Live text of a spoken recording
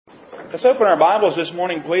Let's open our Bibles this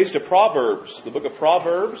morning, please, to Proverbs, the book of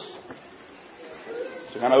Proverbs.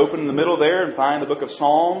 So kind of open in the middle there and find the book of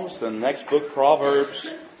Psalms, the next book, Proverbs.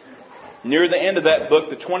 Near the end of that book,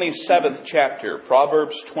 the 27th chapter,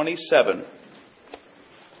 Proverbs 27.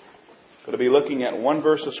 Going to be looking at one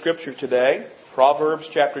verse of Scripture today, Proverbs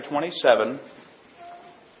chapter 27.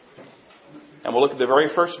 And we'll look at the very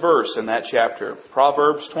first verse in that chapter,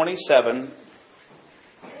 Proverbs 27,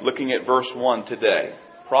 looking at verse 1 today.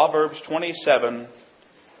 Proverbs 27,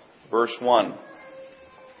 verse 1.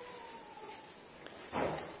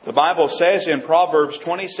 The Bible says in Proverbs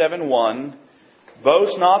 27:1,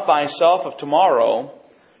 "Boast not thyself of tomorrow,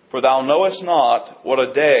 for thou knowest not what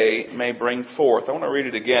a day may bring forth." I want to read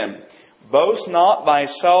it again. "Boast not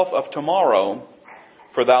thyself of tomorrow,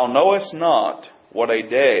 for thou knowest not what a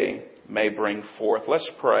day may bring forth." Let's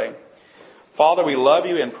pray. Father, we love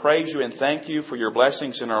you and praise you and thank you for your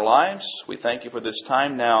blessings in our lives. We thank you for this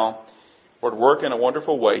time now. Lord, work in a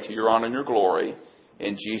wonderful way to your honor and your glory.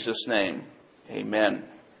 In Jesus' name, amen.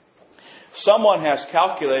 Someone has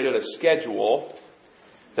calculated a schedule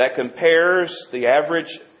that compares the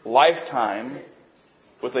average lifetime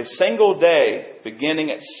with a single day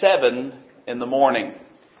beginning at 7 in the morning.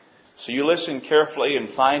 So you listen carefully and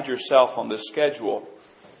find yourself on this schedule.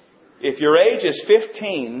 If your age is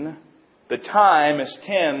 15, the time is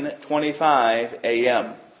 10:25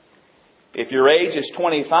 a.m. If your age is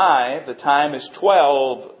 25, the time is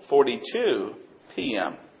 12:42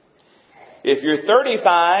 p.m. If you're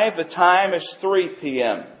 35, the time is 3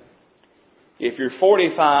 p.m. If you're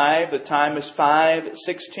 45, the time is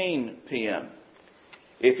 5:16 p.m.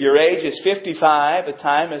 If your age is 55, the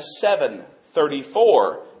time is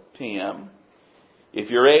 7:34 p.m. If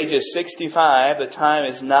your age is 65, the time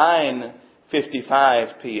is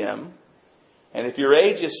 9:55 p.m. And if your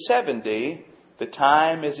age is 70, the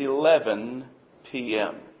time is 11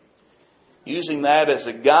 p.m. Using that as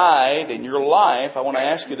a guide in your life, I want to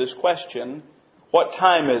ask you this question. What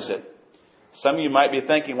time is it? Some of you might be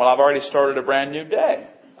thinking, well, I've already started a brand new day.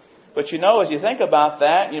 But you know, as you think about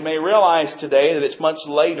that, you may realize today that it's much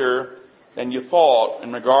later than you thought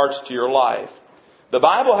in regards to your life. The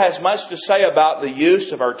Bible has much to say about the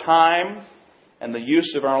use of our time and the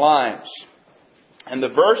use of our lives. And the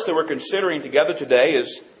verse that we're considering together today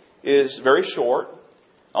is very short,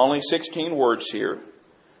 only 16 words here.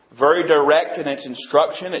 Very direct in its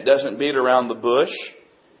instruction. It doesn't beat around the bush.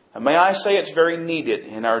 And may I say it's very needed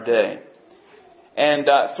in our day. And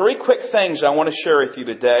 3 quick things I want to share with you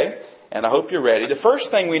today, and I hope you're ready. The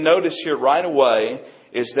first thing we notice here right away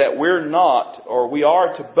is that we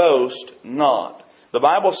are to boast not. The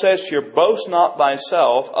Bible says here, "Boast not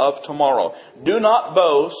thyself of tomorrow." Do not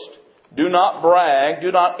boast. Do not brag.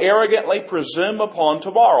 Do not arrogantly presume upon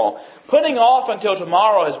tomorrow. Putting off until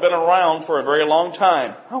tomorrow has been around for a very long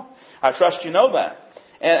time. Oh, I trust you know that.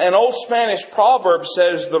 And an old Spanish proverb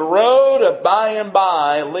says, "The road of by and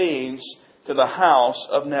by leads to the house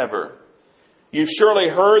of never." You've surely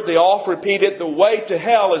heard the oft repeated, "The way to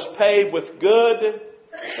hell is paved with good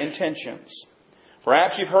intentions."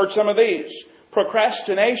 Perhaps you've heard some of these.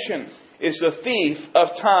 Procrastination is the thief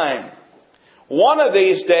of time. One of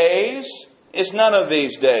these days is none of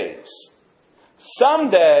these days.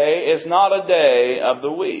 Someday is not a day of the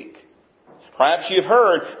week. Perhaps you've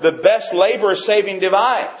heard the best labor-saving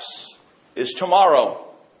device is tomorrow.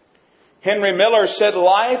 Henry Miller said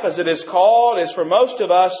life, as it is called, is for most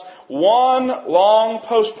of us one long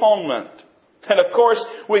postponement. And of course,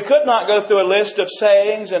 we could not go through a list of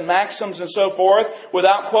sayings and maxims and so forth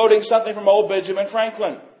without quoting something from old Benjamin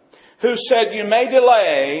Franklin, who said, "You may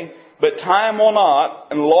delay, but time will not,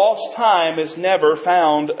 and lost time is never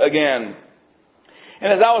found again."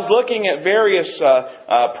 And as I was looking at various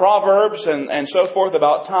proverbs and so forth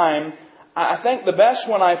about time, I think the best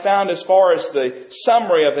one I found as far as the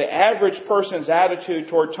summary of the average person's attitude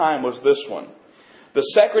toward time was this one. The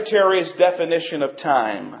Secretary's definition of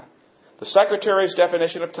time. The Secretary's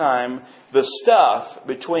definition of time, the stuff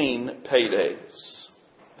between paydays.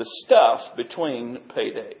 The stuff between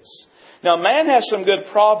paydays. Now, man has some good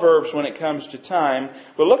proverbs when it comes to time,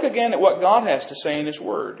 but look again at what God has to say in His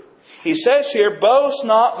Word. He says here, "Boast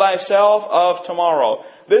not thyself of tomorrow."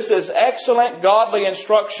 This is excellent godly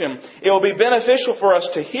instruction. It will be beneficial for us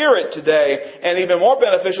to hear it today, and even more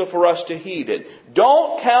beneficial for us to heed it.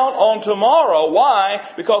 Don't count on tomorrow. Why?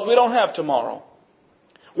 Because we don't have tomorrow.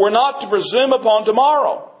 We're not to presume upon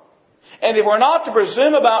tomorrow. And if we're not to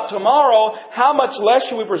presume about tomorrow, how much less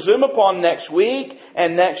should we presume upon next week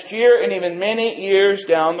and next year and even many years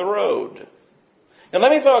down the road? Now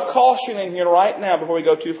let me throw a caution in here right now before we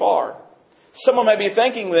go too far. Someone may be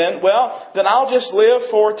thinking then I'll just live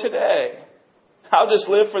for today. I'll just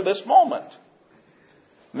live for this moment.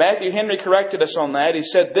 Matthew Henry corrected us on that. He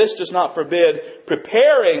said, this does not forbid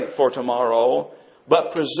preparing for tomorrow,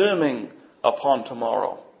 but presuming upon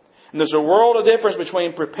tomorrow. And there's a world of difference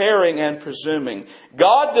between preparing and presuming.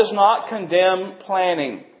 God does not condemn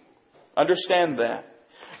planning. Understand that.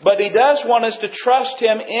 But He does want us to trust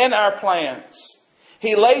Him in our plans.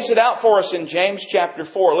 He lays it out for us in James chapter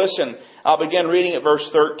 4. Listen, I'll begin reading at verse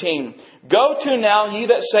 13. Go to now, ye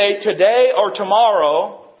that say, today or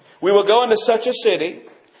tomorrow, we will go into such a city,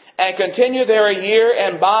 and continue there a year,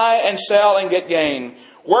 and buy and sell and get gain.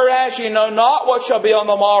 Whereas ye know not what shall be on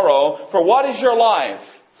the morrow, for what is your life?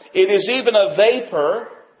 It is even a vapor,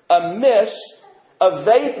 a mist, a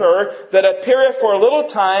vapor that appeareth for a little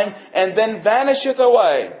time, and then vanisheth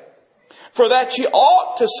away. For that ye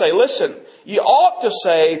ought to say, listen, ye ought to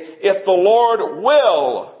say, if the Lord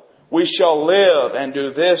will, we shall live and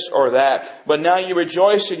do this or that. But now ye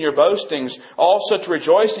rejoice in your boastings. All such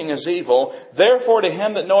rejoicing is evil. Therefore to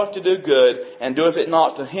him that knoweth to do good, and doeth it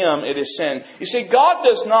not, to him it is sin. You see, God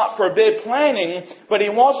does not forbid planning, but He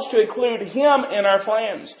wants us to include Him in our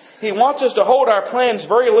plans. He wants us to hold our plans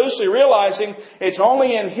very loosely, realizing it's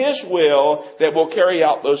only in His will that we'll carry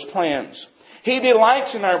out those plans. He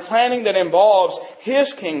delights in our planning that involves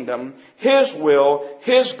His kingdom, His will,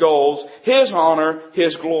 His goals, His honor,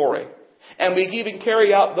 His glory. And we even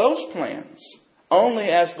carry out those plans only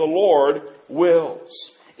as the Lord wills.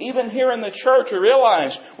 Even here in the church, we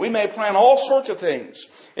realize we may plan all sorts of things.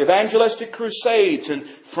 Evangelistic crusades and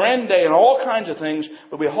friend day and all kinds of things.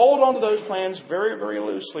 But we hold on to those plans very, very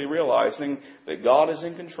loosely, realizing that God is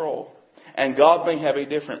in control. And God may have a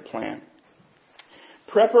different plan.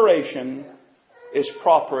 Preparation is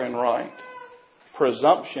proper and right.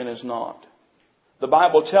 Presumption is not. The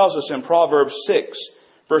Bible tells us in Proverbs 6,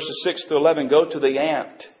 verses 6 to 11, go to the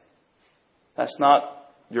ant. That's not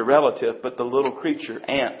your relative, but the little creature,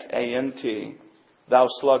 ant, A-N-T, thou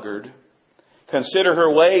sluggard. Consider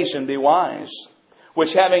her ways and be wise, which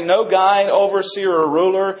having no guide, overseer, or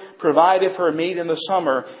ruler, provideth her meat in the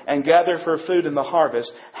summer, and gathereth her food in the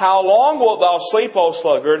harvest. How long wilt thou sleep, O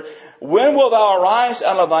sluggard? When wilt thou arise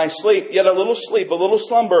out of thy sleep? Yet a little sleep, a little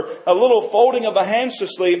slumber, a little folding of the hands to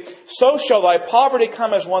sleep. So shall thy poverty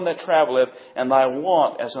come as one that travelleth, and thy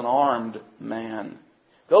want as an armed man.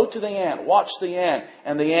 Go to the ant, watch the ant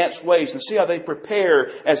and the ant's ways, and see how they prepare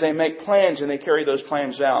as they make plans and they carry those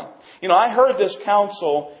plans out. You know, I heard this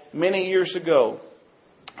counsel many years ago.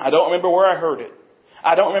 I don't remember where I heard it.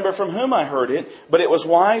 I don't remember from whom I heard it, but it was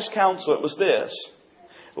wise counsel. It was this.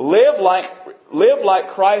 Live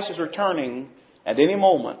like Christ is returning at any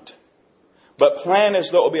moment, but plan as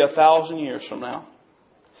though it will be 1,000 years from now.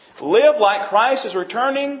 Live like Christ is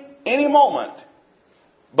returning any moment,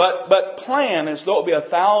 but plan as though it will be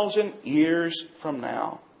 1,000 years from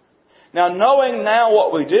now. Now, knowing now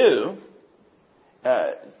what we do,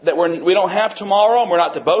 that we don't have tomorrow and we're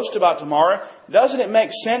not to boast about tomorrow, doesn't it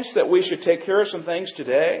make sense that we should take care of some things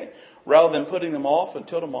today rather than putting them off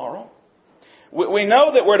until tomorrow? We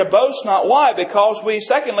know that we're to boast not. Why? Because we,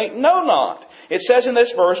 secondly, know not. It says in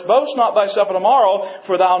this verse, boast not thyself of tomorrow,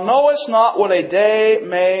 for thou knowest not what a day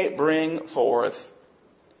may bring forth.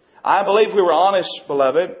 I believe if we were honest,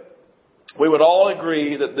 beloved, we would all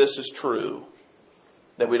agree that this is true,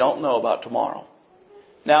 that we don't know about tomorrow.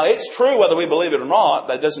 Now, it's true whether we believe it or not.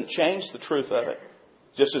 That doesn't change the truth of it.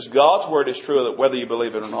 Just as God's Word is true whether you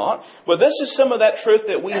believe it or not. But this is some of that truth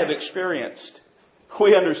that we have experienced.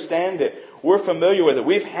 We understand it. We're familiar with it.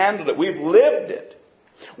 We've handled it. We've lived it.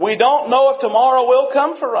 We don't know if tomorrow will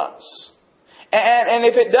come for us. And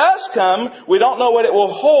if it does come, we don't know what it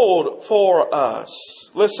will hold for us.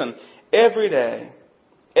 Listen, every day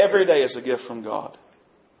is a gift from God.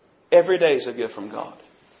 Every day is a gift from God.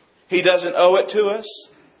 He doesn't owe it to us.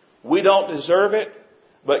 We don't deserve it.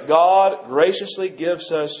 But God graciously gives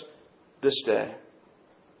us this day.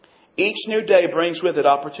 Each new day brings with it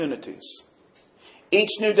opportunities. Each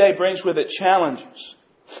new day brings with it challenges.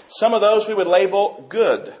 Some of those we would label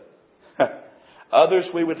good. Others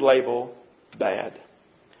we would label bad.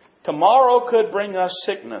 Tomorrow could bring us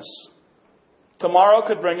sickness. Tomorrow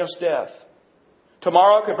could bring us death.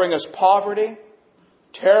 Tomorrow could bring us poverty,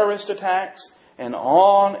 terrorist attacks, and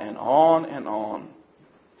on and on and on.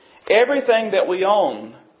 Everything that we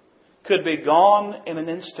own could be gone in an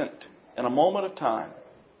instant, in a moment of time.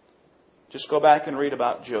 Just go back and read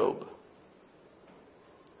about Job.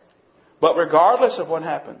 But regardless of what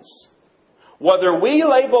happens, whether we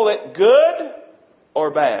label it good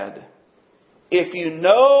or bad, if you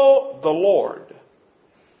know the Lord,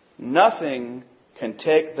 nothing can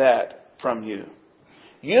take that from you.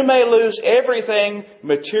 You may lose everything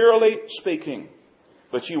materially speaking,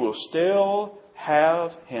 but you will still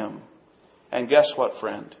have Him. And guess what,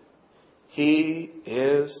 friend? He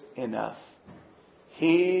is enough.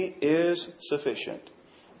 He is sufficient.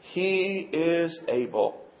 He is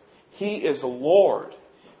able. He is Lord.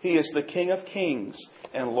 He is the King of Kings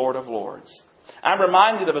and Lord of Lords. I'm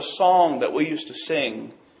reminded of a song that we used to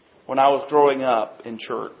sing when I was growing up in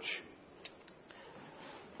church.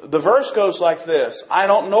 The verse goes like this: I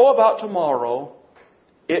don't know about tomorrow.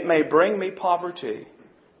 It may bring me poverty.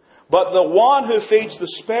 But the one who feeds the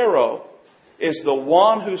sparrow is the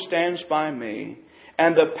one who stands by me.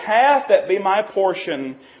 And the path that be my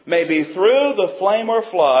portion may be through the flame or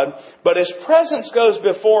flood, but His presence goes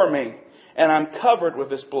before me, and I'm covered with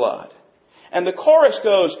His blood. And the chorus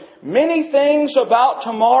goes, many things about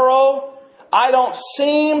tomorrow I don't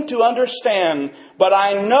seem to understand, but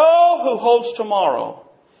I know who holds tomorrow,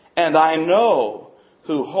 and I know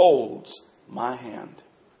who holds my hand.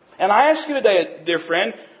 And I ask you today, dear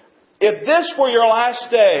friend, if this were your last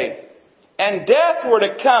day and death were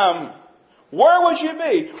to come, where would you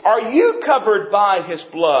be? Are you covered by His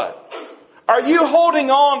blood? Are you holding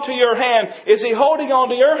on to your hand? Is He holding on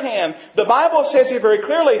to your hand? The Bible says here very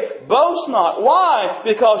clearly, boast not. Why?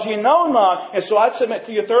 Because you know not. And so I'd submit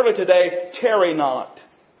to you thirdly today, tarry not.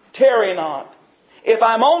 Tarry not. If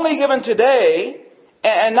I'm only given today,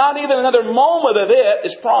 and not even another moment of it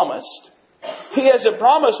is promised. He hasn't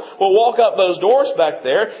promised we'll walk up those doors back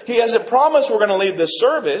there. He hasn't promised we're going to leave this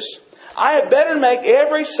service. I had better make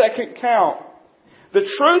every second count. The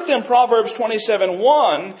truth in Proverbs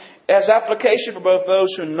 27:1 has application for both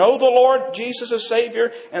those who know the Lord Jesus as Savior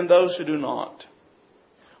and those who do not.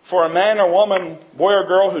 For a man or woman, boy or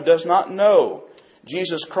girl who does not know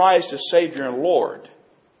Jesus Christ as Savior and Lord,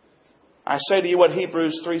 I say to you what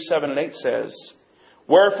Hebrews 3:7-8 says.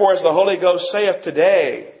 Wherefore, as the Holy Ghost saith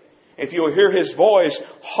today, if you will hear His voice,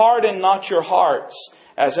 harden not your hearts,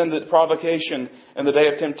 as in the provocation in the day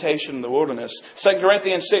of temptation in the wilderness. 2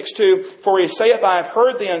 Corinthians 6:2, for He saith, I have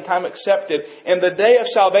heard thee in time accepted. In the day of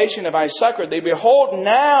salvation have I succored thee. Behold,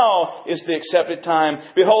 now is the accepted time.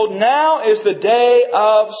 Behold, now is the day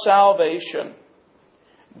of salvation.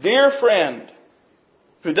 Dear friend,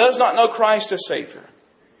 who does not know Christ as Savior,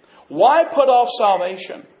 why put off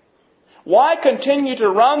salvation? Why continue to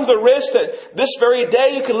run the risk that this very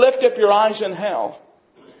day you could lift up your eyes in hell?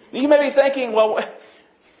 You may be thinking, well,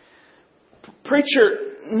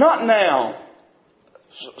 preacher, not now.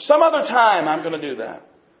 Some other time I'm going to do that.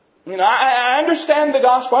 You know, I understand the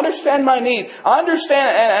gospel. I understand my need. I understand,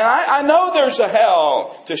 and I know there's a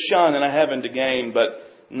hell to shun and a heaven to gain, but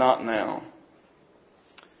not now.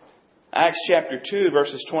 Acts chapter 2,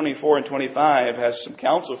 verses 24 and 25 has some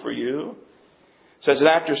counsel for you. It says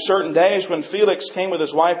that after certain days, when Felix came with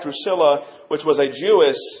his wife Drusilla, which was a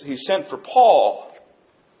Jewess, he sent for Paul,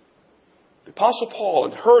 the Apostle Paul,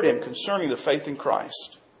 and heard him concerning the faith in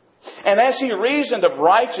Christ. And as he reasoned of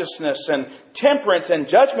righteousness and temperance and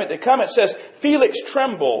judgment to come, it says, Felix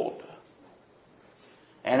trembled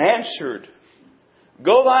and answered,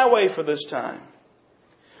 Go thy way for this time.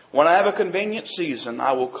 When I have a convenient season,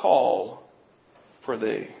 I will call for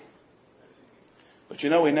thee. But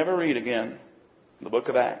you know, we never read again in the book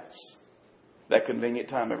of Acts that convenient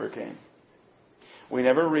time ever came. We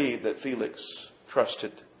never read that Felix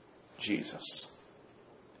trusted Jesus.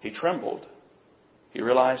 He trembled. He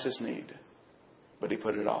realized his need, but he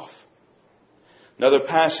put it off. Another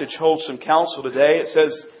passage holds some counsel today. It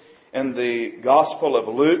says in the Gospel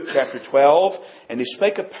of Luke, chapter 12, And he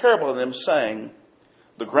spake a parable to them, saying,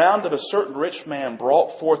 The ground of a certain rich man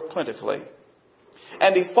brought forth plentifully.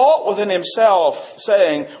 And he thought within himself,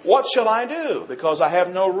 saying, What shall I do? Because I have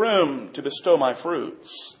no room to bestow my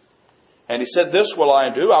fruits. And he said, This will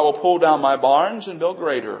I do. I will pull down my barns and build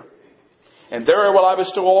greater. And there will I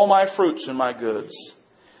bestow all my fruits and my goods.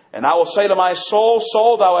 And I will say to my soul,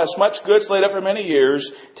 Soul, thou hast much goods laid up for many years.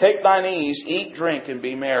 Take thine ease, eat, drink, and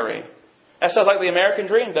be merry. That sounds like the American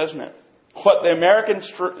dream, doesn't it? What the American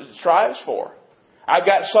strives for. I've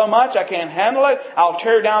got so much, I can't handle it. I'll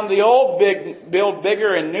tear down the old, build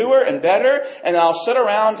bigger and newer and better. And I'll sit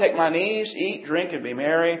around, take my ease, eat, drink, and be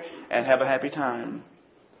merry, and have a happy time.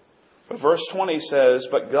 But verse 20 says,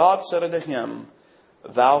 But God said unto him,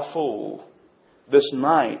 Thou fool, this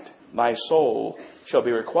night thy soul shall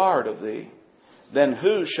be required of thee. Then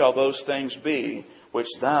whose shall those things be which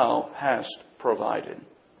thou hast provided?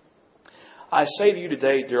 I say to you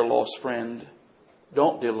today, dear lost friend,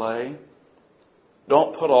 don't delay.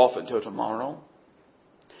 Don't put off until tomorrow.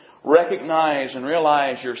 Recognize and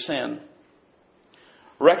realize your sin.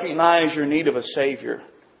 Recognize your need of a Savior.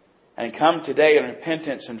 And come today in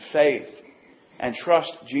repentance and faith. And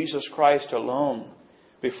trust Jesus Christ alone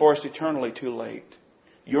before it's eternally too late.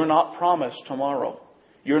 You're not promised tomorrow.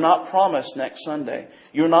 You're not promised next Sunday.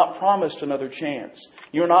 You're not promised another chance.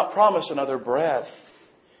 You're not promised another breath.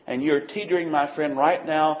 And you're teetering, my friend, right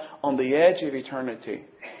now on the edge of eternity.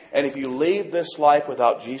 And if you leave this life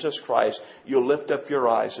without Jesus Christ, you'll lift up your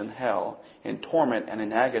eyes in hell, in torment and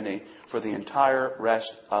in agony for the entire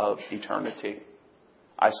rest of eternity.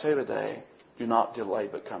 I say today, do not delay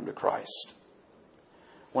but come to Christ.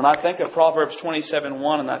 When I think of Proverbs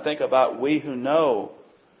 27:1 and I think about we who know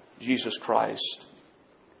Jesus Christ,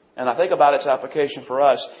 and I think about its application for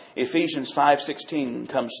us, Ephesians 5:16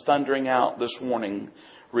 comes thundering out this warning,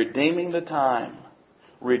 redeeming the time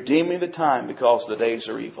because the days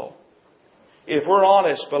are evil. If we're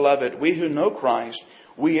honest, beloved, we who know Christ,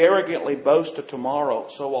 we arrogantly boast of tomorrow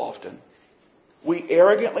so often. We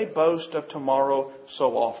arrogantly boast of tomorrow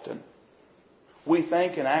so often. We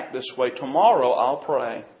think and act this way. Tomorrow I'll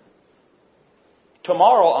pray.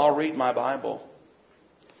 Tomorrow I'll read my Bible.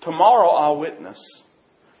 Tomorrow I'll witness.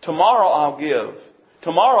 Tomorrow I'll give.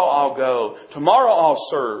 Tomorrow I'll go. Tomorrow I'll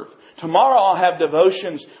serve. Tomorrow I'll have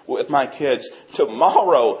devotions with my kids.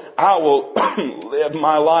 Tomorrow I will live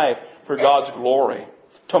my life for God's glory.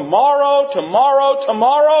 Tomorrow,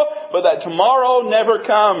 but that tomorrow never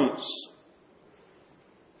comes.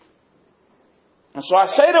 And so I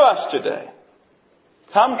say to us today,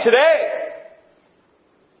 come today.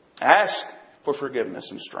 Ask for forgiveness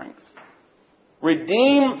and strength.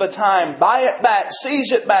 Redeem the time. Buy it back.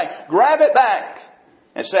 Seize it back. Grab it back.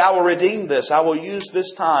 And say, I will redeem this. I will use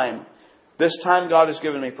this time. This time God has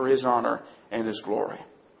given me for His honor and His glory.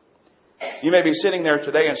 You may be sitting there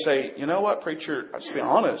today and say, you know what, preacher, let's be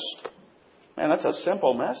honest. Man, that's a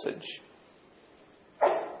simple message.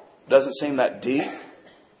 Doesn't seem that deep.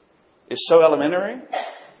 It's so elementary.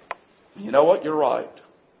 You know what? You're right.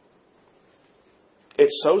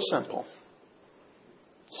 It's so simple.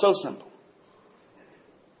 So simple.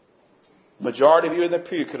 Majority of you in the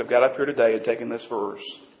pew could have got up here today and taken this verse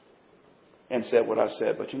and said what I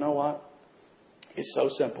said. But you know what? It's so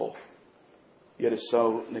simple, yet it's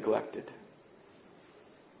so neglected.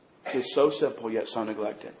 It's so simple, yet so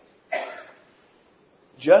neglected.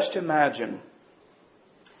 Just imagine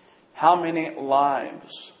how many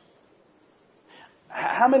lives,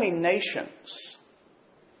 how many nations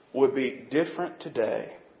would be different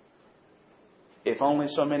today if only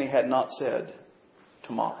so many had not said,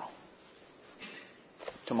 tomorrow.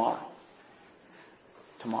 Tomorrow.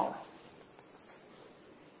 Tomorrow.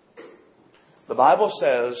 The Bible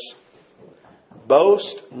says,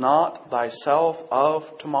 boast not thyself of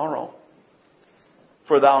tomorrow,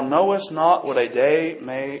 for thou knowest not what a day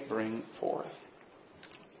may bring forth.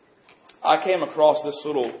 I came across this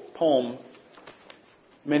little poem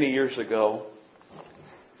many years ago,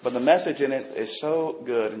 but the message in it is so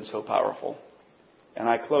good and so powerful. And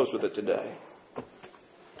I close with it today.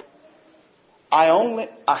 I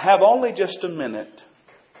have only just a minute,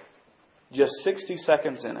 just 60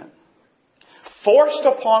 seconds in it. Forced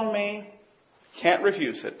upon me, can't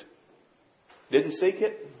refuse it. Didn't seek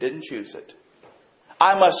it, didn't choose it.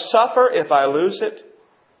 I must suffer if I lose it,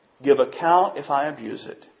 give account if I abuse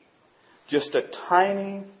it. Just a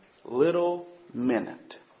tiny little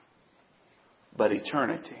minute, but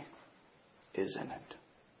eternity is in it.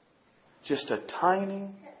 Just a tiny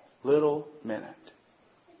little minute,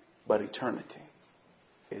 but eternity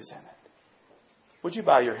is in it. Would you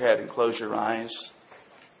bow your head and close your eyes?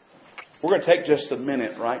 We're going to take just a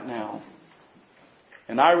minute right now.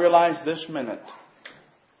 And I realize this minute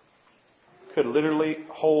could literally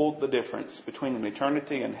hold the difference between an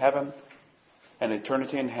eternity in heaven and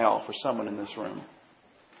eternity in hell for someone in this room.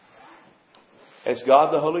 As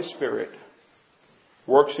God the Holy Spirit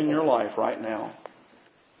works in your life right now,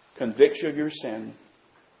 convicts you of your sin,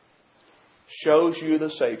 shows you the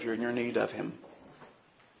Savior and your need of Him.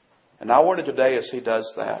 And I wonder today, as He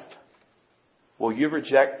does that, will you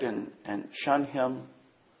reject and shun Him?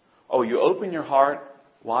 Oh, you open your heart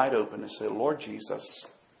wide open and say, Lord Jesus,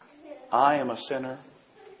 I am a sinner.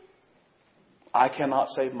 I cannot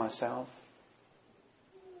save myself.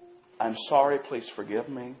 I'm sorry, please forgive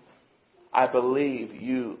me. I believe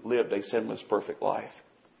you lived a sinless, perfect life.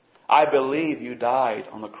 I believe you died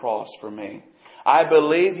on the cross for me. I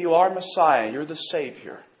believe you are Messiah. You're the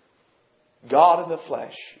Savior. God in the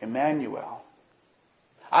flesh, Emmanuel.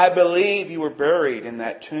 I believe you were buried in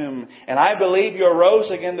that tomb. And I believe you arose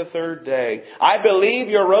again the third day. I believe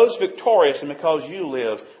you arose victorious. And because you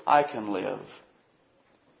live, I can live.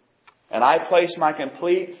 And I place my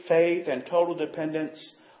complete faith and total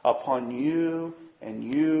dependence upon you and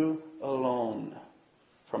you alone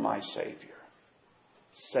for my Savior.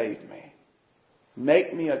 Save me.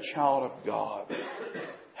 Make me a child of God.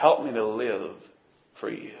 Help me to live for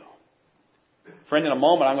you. Friend, in a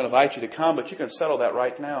moment I'm going to invite you to come, but you can settle that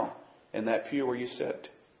right now in that pew where you sit.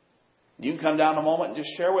 You can come down in a moment and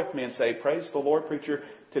just share with me and say, praise the Lord, preacher,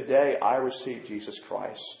 today I received Jesus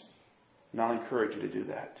Christ. And I'll encourage you to do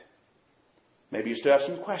that. Maybe you still have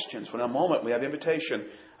some questions. When in a moment we have invitation,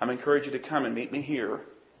 I'm encouraging you to come and meet me here.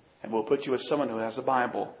 And we'll put you with someone who has a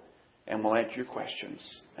Bible. And we'll answer your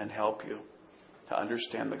questions and help you to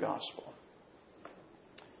understand the gospel.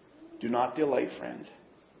 Do not delay, friend.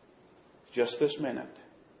 Just this minute.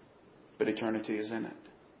 But eternity is in it.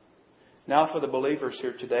 Now for the believers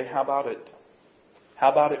here today, how about it?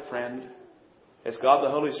 How about it, friend? Has God the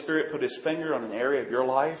Holy Spirit put His finger on an area of your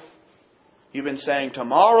life? You've been saying,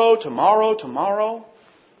 tomorrow, tomorrow, tomorrow.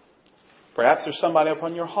 Perhaps there's somebody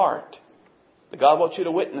upon your heart that God wants you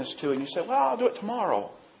to witness to, and you say, well, I'll do it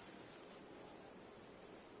tomorrow.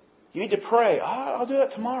 You need to pray. I'll do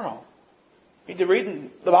that tomorrow. You need to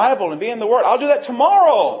read the Bible and be in the Word. I'll do that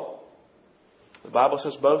tomorrow. The Bible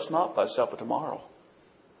says, boast not thyself of tomorrow,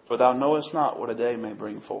 for thou knowest not what a day may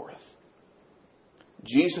bring forth.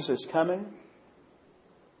 Jesus is coming.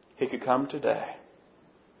 He could come today.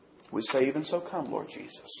 We say, even so come, Lord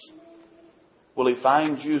Jesus. Will He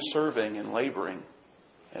find you serving and laboring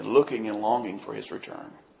and looking and longing for His return?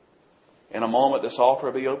 In a moment, this altar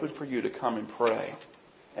will be open for you to come and pray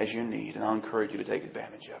as you need. And I'll encourage you to take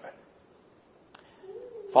advantage of it.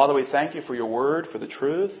 Father, we thank You for Your word, for the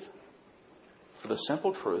truth, for the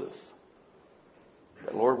simple truth.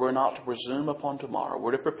 That, Lord, we're not to presume upon tomorrow.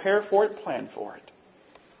 We're to prepare for it, plan for it.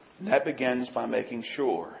 And that begins by making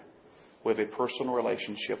sure we have a personal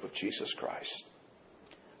relationship with Jesus Christ.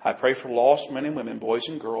 I pray for lost men and women, boys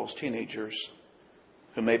and girls, teenagers,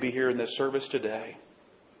 who may be here in this service today,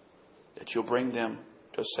 that You'll bring them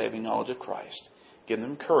to a saving knowledge of Christ. Give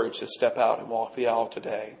them courage to step out and walk the aisle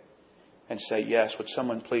today and say, yes, would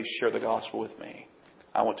someone please share the gospel with me?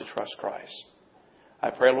 I want to trust Christ.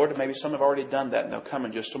 I pray, Lord, that maybe some have already done that, and they'll come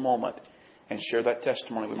in just a moment and share that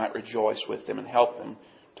testimony. We might rejoice with them and help them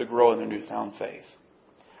to grow in their newfound faith.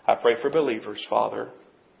 I pray for believers, Father,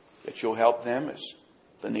 that You'll help them as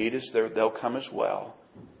the need is there. They'll come as well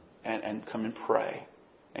and come and pray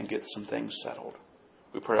and get some things settled.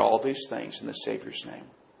 We pray all these things in the Savior's name.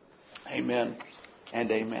 Amen and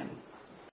amen.